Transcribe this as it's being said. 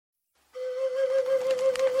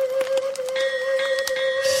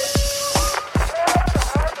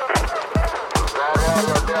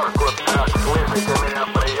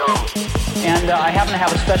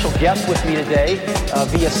have a special guest with me today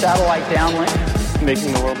via satellite downlink.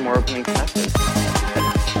 Making the world more open and connected.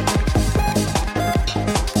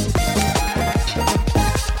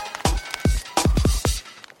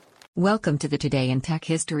 Welcome to the Today in Tech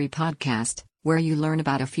History podcast, where you learn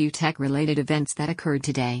about a few tech-related events that occurred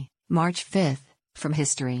today, March 5th, from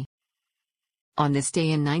history. On this day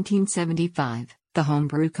in 1975, the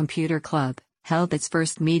Homebrew Computer Club held its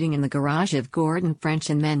first meeting in the garage of Gordon French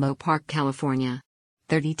in Menlo Park, California.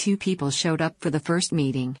 32 people showed up for the first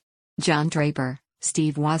meeting. John Draper,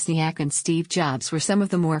 Steve Wozniak and Steve Jobs were some of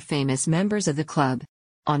the more famous members of the club.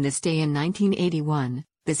 On this day in 1981,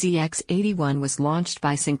 the ZX81 was launched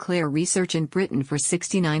by Sinclair Research in Britain for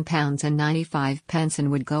 £69.95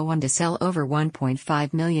 and would go on to sell over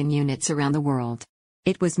 1.5 million units around the world.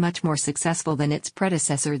 It was much more successful than its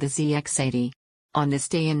predecessor, the ZX80. On this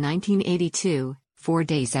day in 1982, 4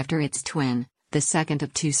 days after its twin, the second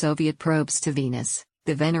of two Soviet probes to Venus,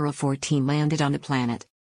 the Venera 14 landed on the planet.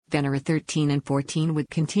 Venera 13 and 14 would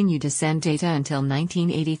continue to send data until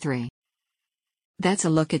 1983. That's a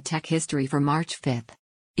look at tech history for March 5th.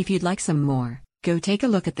 If you'd like some more, go take a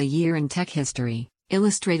look at the Year in Tech History,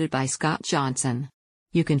 illustrated by Scott Johnson.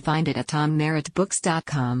 You can find it at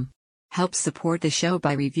tommerrittbooks.com. Help support the show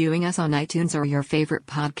by reviewing us on iTunes or your favorite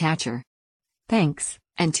podcatcher. Thanks,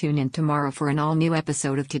 and tune in tomorrow for an all-new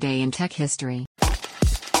episode of Today in Tech History.